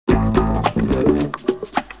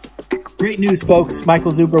Great news, folks.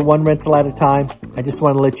 Michael Zuber, One Rental at a Time. I just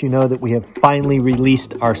want to let you know that we have finally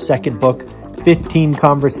released our second book, 15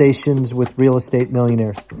 Conversations with Real Estate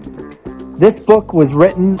Millionaires. This book was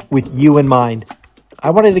written with you in mind.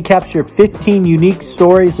 I wanted to capture 15 unique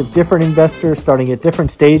stories of different investors starting at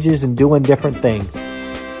different stages and doing different things.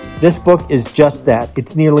 This book is just that.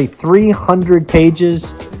 It's nearly 300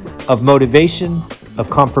 pages of motivation,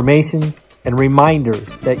 of confirmation, and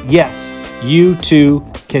reminders that yes, you too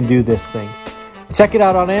can do this thing. Check it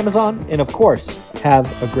out on Amazon, and of course, have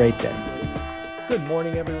a great day. Good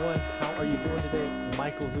morning, everyone. How are you doing today?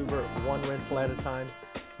 Michael Zuber, One Rental at a Time.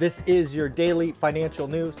 This is your daily financial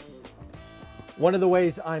news. One of the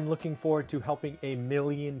ways I'm looking forward to helping 1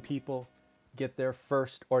 million people get their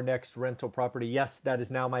first or next rental property. Yes, that is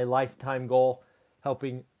now my lifetime goal,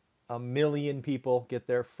 helping 1 million people get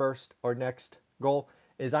their first or next goal.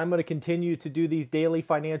 Is I'm going to continue to do these daily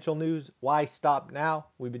financial news. Why stop now?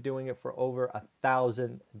 We've been doing it for over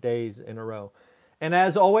 1,000 days in a row. And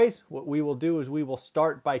as always, what we will do is we will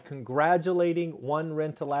start by congratulating One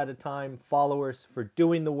Rental at a Time followers for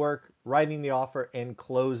doing the work, writing the offer, and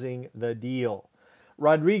closing the deal.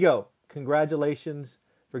 Rodrigo, congratulations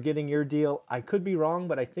for getting your deal. I could be wrong,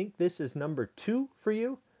 but I think this is number 2 for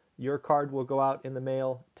you. Your card will go out in the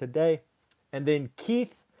mail today. And then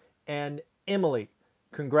Keith and Emily,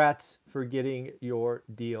 congrats for getting your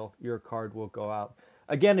deal. Your card will go out.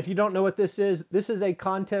 Again, if you don't know what this is a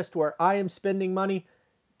contest where I am spending money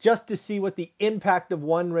just to see what the impact of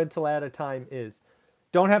One Rental at a Time is.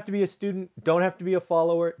 Don't have to be a student, don't have to be a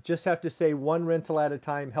follower, just have to say One Rental at a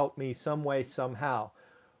Time help me some way, somehow.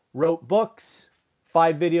 Wrote books,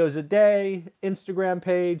 5 videos a day, Instagram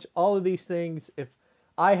page, all of these things. If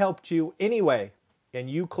I helped you anyway and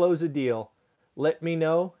you close a deal, let me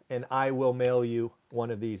know and I will mail you one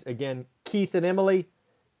of these. Again, Keith and Emily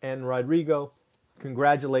and Rodrigo,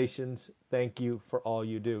 congratulations. Thank you for all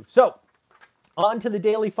you do. So, on to the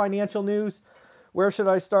daily financial news. Where should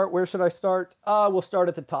I start? We'll start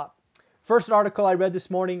at the top. First article I read this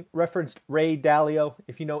morning referenced Ray Dalio.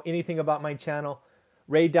 If you know anything about my channel,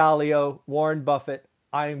 Ray Dalio, Warren Buffett,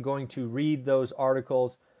 I am going to read those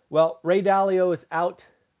articles. Well, Ray Dalio is out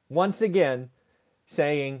once again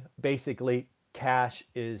saying basically cash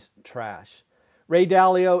is trash. Ray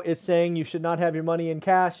Dalio is saying you should not have your money in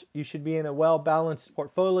cash. You should be in a well-balanced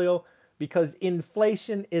portfolio because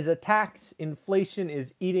inflation is a tax. Inflation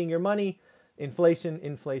is eating your money. Inflation,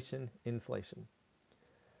 inflation, inflation.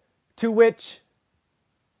 To which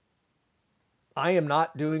I am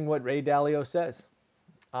not doing what Ray Dalio says.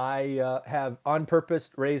 I have on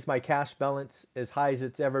purpose raised my cash balance as high as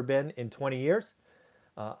it's ever been in 20 years.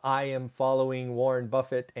 I am following Warren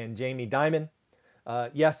Buffett and Jamie Dimon.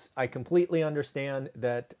 Yes, I completely understand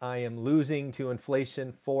that I am losing to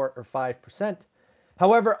inflation 4 or 5%.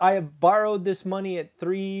 However, I have borrowed this money at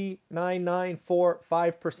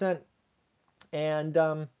 3.9945%, and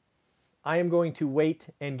I am going to wait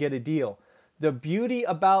and get a deal. The beauty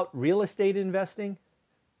about real estate investing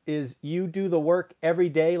is you do the work every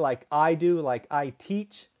day like I do, like I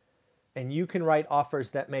teach, and you can write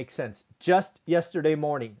offers that make sense. Just yesterday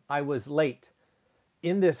morning, I was late.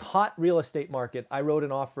 In this hot real estate market, I wrote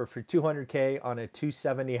an offer for $200K on a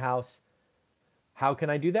 270 house. How can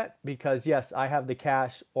I do that? Because yes, I have the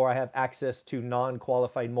cash or I have access to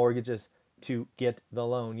non-qualified mortgages to get the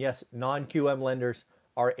loan. Yes, non-QM lenders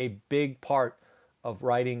are a big part of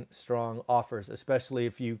writing strong offers, especially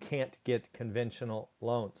if you can't get conventional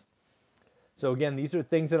loans. So again, these are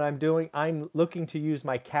things that I'm doing. I'm looking to use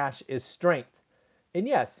my cash as strength. And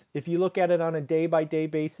yes, if you look at it on a day-by-day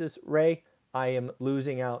basis, Ray, I am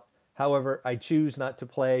losing out. However, I choose not to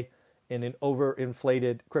play in an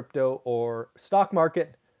overinflated crypto or stock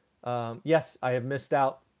market. Yes, I have missed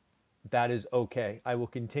out. That is okay. I will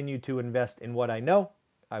continue to invest in what I know.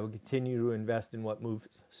 I will continue to invest in what moves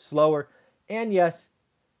slower. And yes,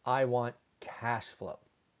 I want cash flow.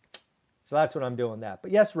 So that's what I'm doing that.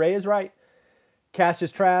 But yes, Ray is right. Cash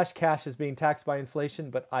is trash. Cash is being taxed by inflation,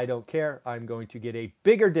 but I don't care. I'm going to get a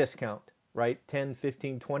bigger discount, right? 10,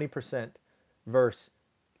 15, 20%. Versus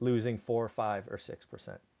losing 4, 5, or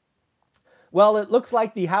 6%. Well, it looks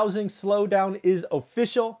like the housing slowdown is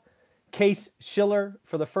official. Case-Shiller,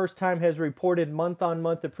 for the first time, has reported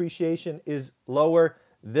month-on-month appreciation is lower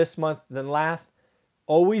this month than last.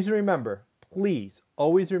 Always remember, please,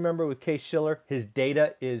 always remember with Case-Shiller, his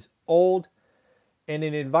data is old. In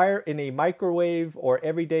a microwave or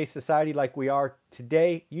everyday society like we are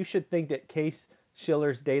today, you should think that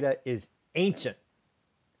Case-Shiller's data is ancient.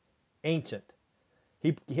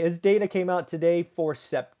 His data came out today for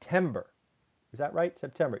September. Is that right?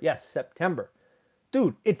 September. Yes, September.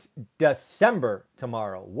 Dude, it's December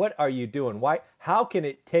tomorrow. What are you doing? Why? How can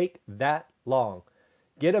it take that long?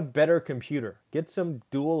 Get a better computer. Get some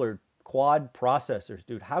dual or quad processors,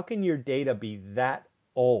 dude. How can your data be that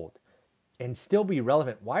old and still be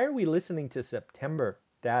relevant? Why are we listening to September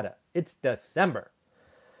data? It's December.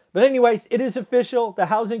 But anyways, it is official. The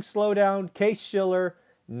housing slowdown, Case-Shiller,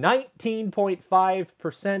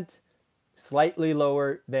 19.5%, slightly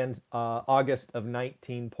lower than August of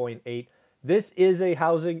 19.8. This is a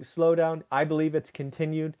housing slowdown. I believe it's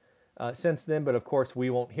continued since then, but of course we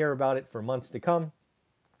won't hear about it for months to come.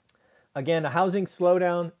 Again, a housing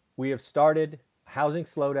slowdown, we have started. Housing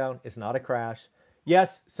slowdown is not a crash.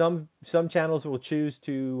 Yes, some channels will choose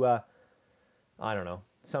to, I don't know,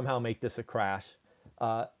 somehow make this a crash.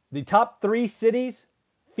 The top 3 cities,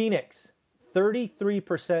 Phoenix,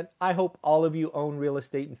 33%. I hope all of you own real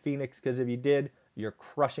estate in Phoenix, because if you did, you're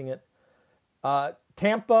crushing it.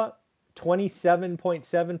 Tampa,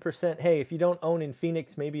 27.7%. Hey, if you don't own in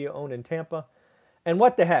Phoenix, maybe you own in Tampa. And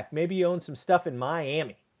what the heck, maybe you own some stuff in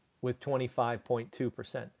Miami with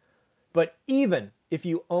 25.2%. But even if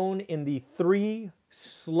you own in the 3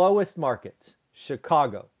 slowest markets,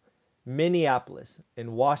 Chicago, Minneapolis,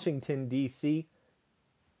 and Washington, D.C.,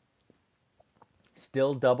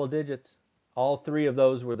 still double digits. All 3 of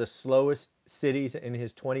those were the slowest cities in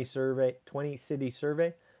his 20 city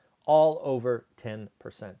survey, all over 10%.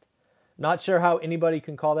 Not sure how anybody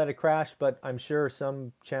can call that a crash, but I'm sure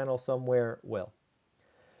some channel somewhere will.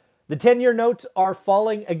 The 10-year notes are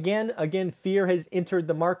falling again. Again, fear has entered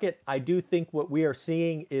the market. I do think what we are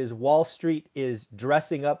seeing is Wall Street is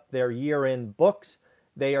dressing up their year-end books.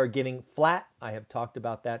 They are getting flat. I have talked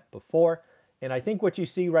about that before. And I think what you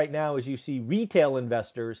see right now is you see retail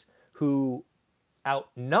investors who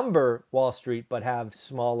outnumber Wall Street but have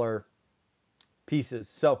smaller pieces.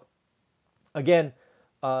 So again,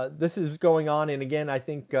 this is going on. And again, I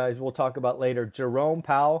think, as we'll talk about later, Jerome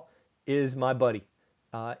Powell is my buddy.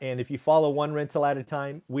 And if you follow One Rental at a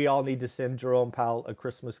Time, we all need to send Jerome Powell a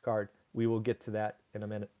Christmas card. We will get to that in a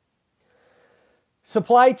minute.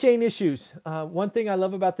 Supply chain issues. One thing I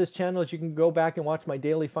love about this channel is you can go back and watch my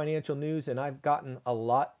daily financial news, and I've gotten a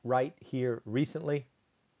lot right here recently.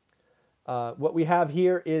 What we have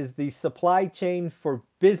here is the supply chain for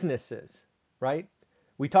businesses, right?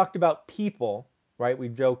 We talked about people, right? We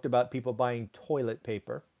joked about people buying toilet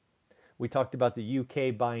paper. We talked about the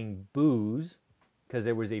UK buying booze because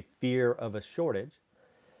there was a fear of a shortage.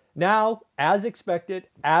 Now, as expected,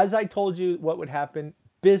 as I told you what would happen,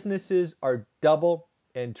 businesses are double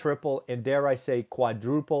and triple and, dare I say,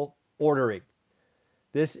 quadruple ordering.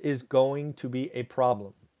 This is going to be a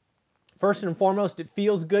problem. First and foremost, it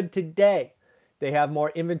feels good today. They have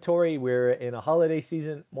more inventory. We're in a holiday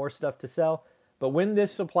season, more stuff to sell. But when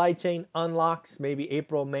this supply chain unlocks, maybe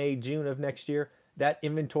April, May, June of next year, that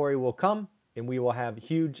inventory will come and we will have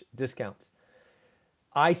huge discounts.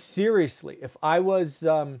 I seriously, if I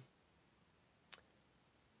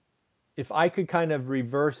could kind of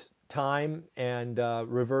reverse time and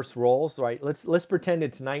reverse roles, right? Let's pretend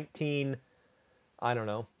it's 19, I don't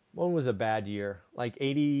know. When was a bad year? Like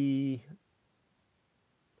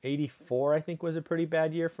 84, I think was a pretty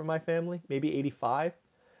bad year for my family. Maybe 85.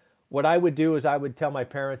 What I would do is I would tell my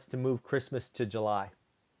parents to move Christmas to July.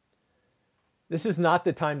 This is not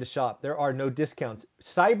the time to shop. There are no discounts.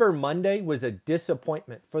 Cyber Monday was a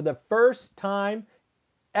disappointment. For the first time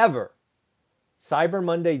ever, Cyber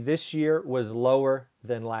Monday this year was lower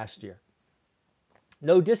than last year.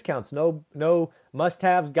 No discounts, no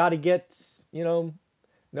must-haves, got to get, no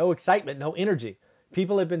excitement, no energy.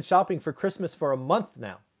 People have been shopping for Christmas for a month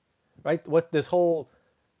now, right? What this whole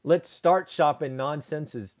let's start shopping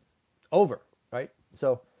nonsense is over, right?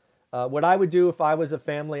 So what I would do if I was a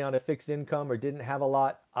family on a fixed income or didn't have a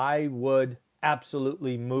lot, I would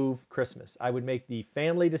absolutely move Christmas. I would make the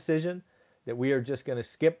family decision that we are just going to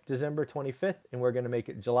skip December 25th and we're going to make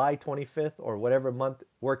it July 25th or whatever month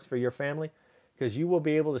works for your family, because you will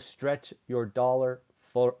be able to stretch your dollar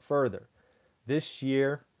further. This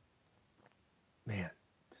year, man,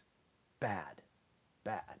 it's bad.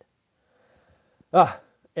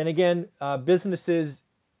 And again, businesses,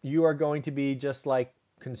 you are going to be just like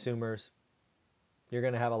consumers. You're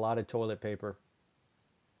going to have a lot of toilet paper.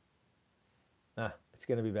 It's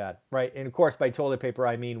going to be bad, right? And of course, by toilet paper,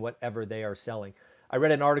 I mean whatever they are selling. I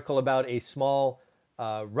read an article about a small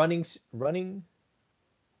running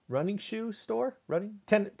shoe store,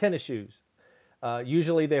 tennis shoes.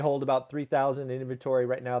 Usually they hold about 3,000 in inventory.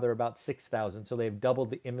 Right now they're about 6,000. So they've doubled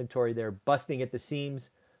the inventory. They're busting at the seams,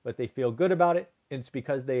 but they feel good about it. It's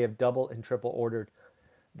because they have double and triple ordered.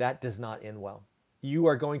 That does not end well. you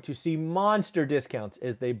are going to see monster discounts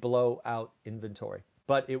as they blow out inventory,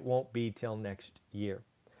 but it won't be till next year.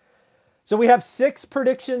 So we have 6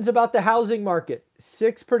 predictions about the housing market.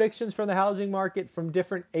 6 predictions from the housing market from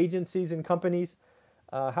different agencies and companies.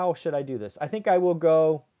 How should I do this? I think I'm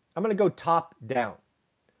going to go top down.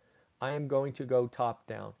 I am going to go top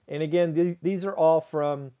down. And again, these are all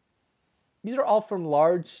from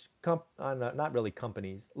large, not really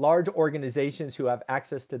companies, large organizations who have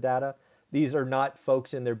access to data. These are not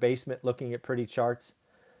folks in their basement looking at pretty charts.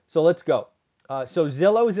 So let's go. So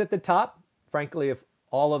Zillow is at the top. Frankly, if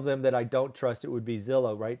all of them that I don't trust, it would be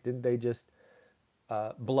Zillow, right? Didn't they just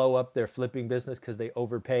blow up their flipping business because they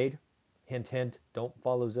overpaid? Hint, hint, don't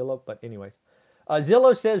follow Zillow. But anyways,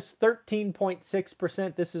 Zillow says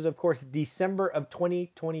 13.6%. This is, of course, December of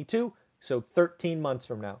 2022, so 13 months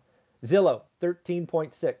from now. Zillow,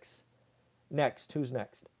 13.6. Next, who's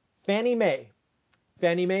next? Fannie Mae.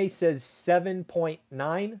 Fannie Mae says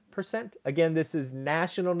 7.9%. Again, this is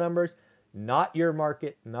national numbers, not your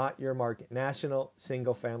market, not your market. National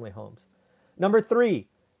single-family homes. Number 3,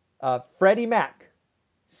 Freddie Mac,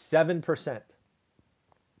 7%.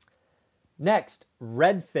 Next,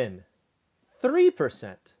 Redfin,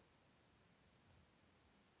 3%.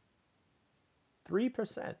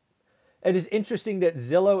 3%. It is interesting that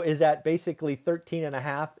Zillow is at basically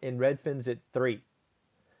 13.5 and Redfin's at 3.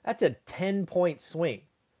 That's a 10-point swing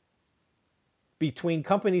between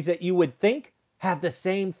companies that you would think have the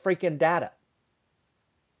same freaking data.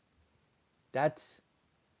 That's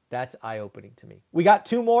eye-opening to me. We got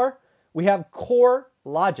 2 more. We have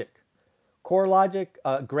CoreLogic.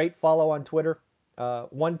 CoreLogic, great follow on Twitter.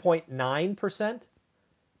 1.9%.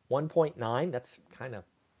 1.9, that's kind of...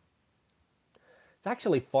 It's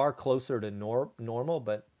actually far closer to normal,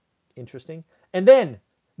 but interesting. And then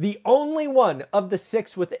the only one of the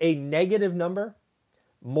 6 with a negative number,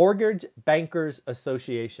 Mortgage Bankers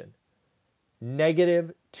Association,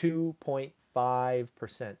 negative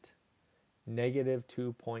 2.5%. Negative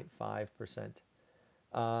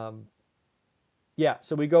 2.5%. Yeah,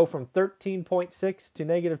 so we go from 13.6 to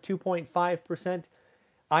negative 2.5%.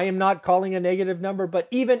 I am not calling a negative number, but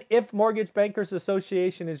even if Mortgage Bankers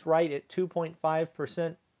Association is right at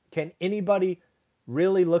 2.5%, can anybody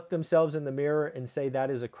really look themselves in the mirror and say that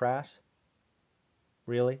is a crash?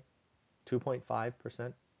 Really?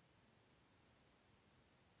 2.5%?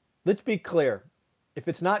 Let's be clear. If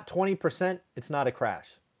it's not 20%, it's not a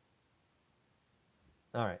crash.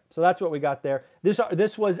 All right, so that's what we got there.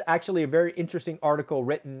 This was actually a very interesting article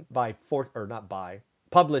written by,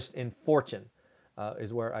 published in Fortune.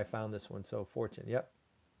 Is where I found this one. So Fortune, yep.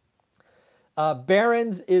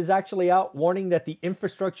 Barron's is actually out warning that the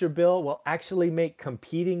infrastructure bill will actually make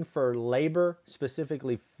competing for labor,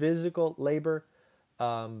 specifically physical labor,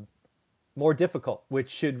 more difficult,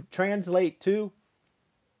 which should translate to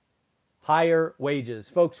higher wages.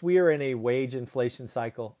 Folks, we are in a wage inflation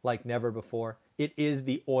cycle like never before. It is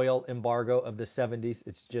the oil embargo of the 70s.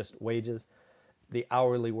 It's just wages, the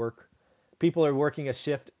hourly work. People are working a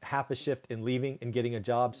shift, half a shift, and leaving and getting a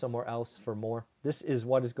job somewhere else for more. This is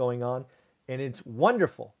what is going on, and it's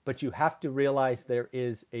wonderful, but you have to realize there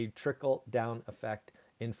is a trickle-down effect.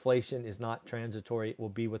 Inflation is not transitory. It will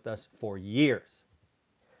be with us for years.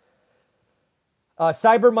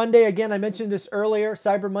 Cyber Monday, again, I mentioned this earlier.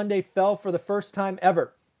 Cyber Monday fell for the first time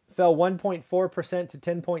ever. Fell 1.4% to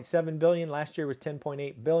 10.7 billion. Last year was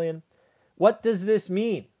 10.8 billion. What does this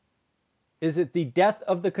mean? Is it the death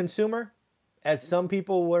of the consumer? As some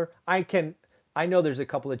people were, I know there's a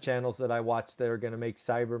couple of channels that I watch that are going to make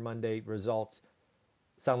Cyber Monday results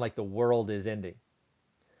sound like the world is ending.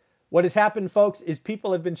 What has happened, folks, is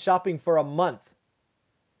people have been shopping for a month.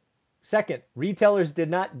 Second, retailers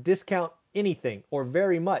did not discount anything or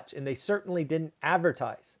very much, and they certainly didn't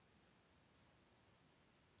advertise.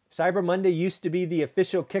 Cyber Monday used to be the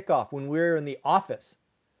official kickoff when we were in the office.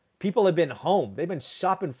 People have been home. They've been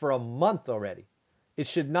shopping for a month already. It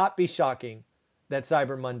should not be shocking that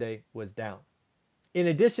Cyber Monday was down. In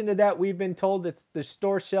addition to that, we've been told that the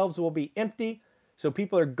store shelves will be empty, so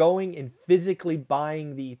people are going and physically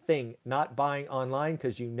buying the thing, not buying online,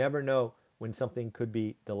 because you never know when something could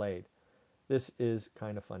be delayed. This is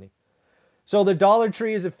kind of funny. So the Dollar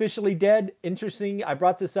Tree is officially dead. Interesting, I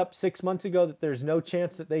brought this up 6 months ago that there's no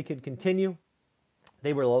chance that they could continue.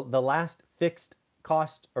 They were the last fixed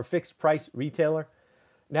cost or fixed price retailer.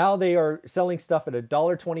 Now they are selling stuff at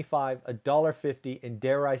 $1.25, $1.50, and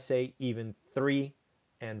dare I say even $3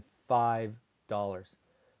 and $5.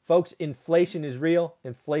 Folks, inflation is real,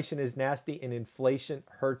 inflation is nasty, and inflation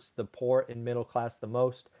hurts the poor and middle class the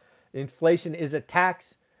most. Inflation is a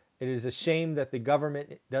tax. It is a shame that the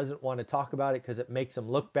government doesn't want to talk about it because it makes them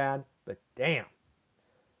look bad, but damn,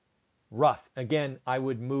 rough. Again, I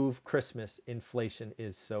would move Christmas. Inflation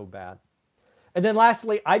is so bad. And then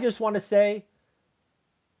lastly, I just want to say,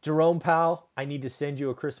 Jerome Powell, I need to send you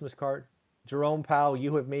a Christmas card. Jerome Powell,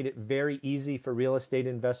 you have made it very easy for real estate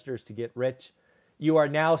investors to get rich. You are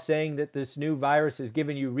now saying that this new virus has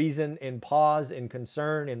given you reason and pause and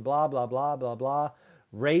concern and blah, blah, blah, blah, blah.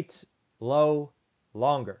 Rates low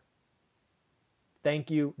longer.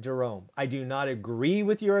 Thank you, Jerome. I do not agree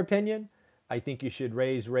with your opinion. I think you should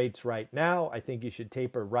raise rates right now. I think you should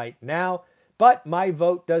taper right now. But my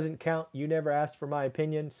vote doesn't count. You never asked for my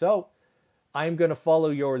opinion. So I'm going to follow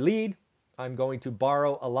your lead. I'm going to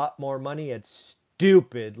borrow a lot more money at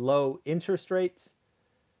stupid low interest rates.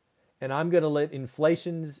 And I'm going to let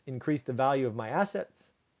inflation increase the value of my assets.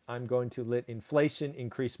 I'm going to let inflation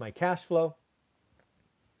increase my cash flow.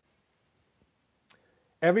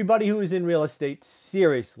 Everybody who is in real estate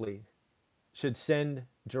seriously should send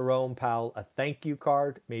Jerome Powell a thank you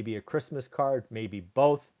card, maybe a Christmas card, maybe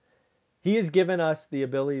both. He has given us the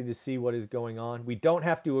ability to see what is going on. We don't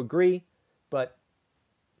have to agree, but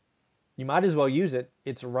you might as well use it.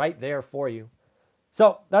 It's right there for you.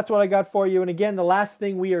 So that's what I got for you. And again, the last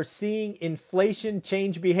thing, we are seeing inflation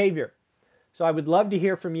change behavior. So I would love to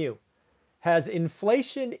hear from you. Has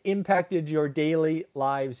inflation impacted your daily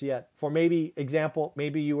lives yet? For maybe example,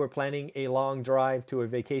 maybe you were planning a long drive to a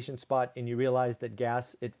vacation spot and you realized that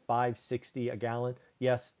gas at $5.60 a gallon.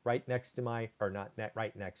 Yes, right next to my, or not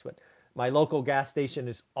right next, but my local gas station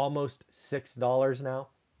is almost $6 now.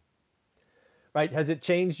 Right? Has it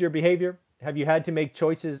changed your behavior? Have you had to make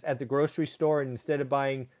choices at the grocery store, and instead of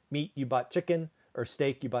buying meat, you bought chicken, or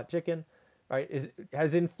steak, you bought chicken? Right?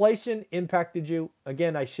 Has inflation impacted you?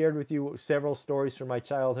 Again, I shared with you several stories from my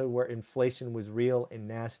childhood where inflation was real and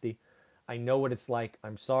nasty. I know what it's like.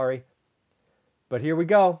 I'm sorry. But here we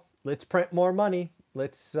go. Let's print more money.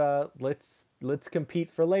 Let's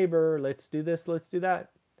compete for labor. Let's do this. Let's do that.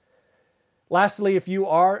 Lastly, if you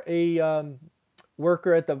are a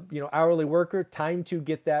worker at the hourly worker, time to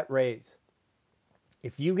get that raise.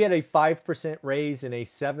 If you get a 5% raise and a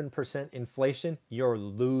 7% inflation, you're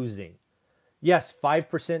losing. Yes,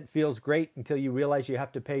 5% feels great until you realize you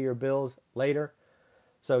have to pay your bills later.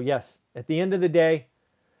 So yes, at the end of the day,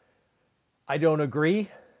 I don't agree,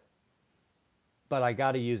 but I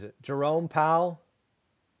got to use it. Jerome Powell,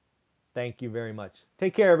 thank you very much.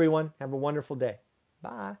 Take care, everyone. Have a wonderful day.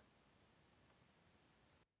 Bye.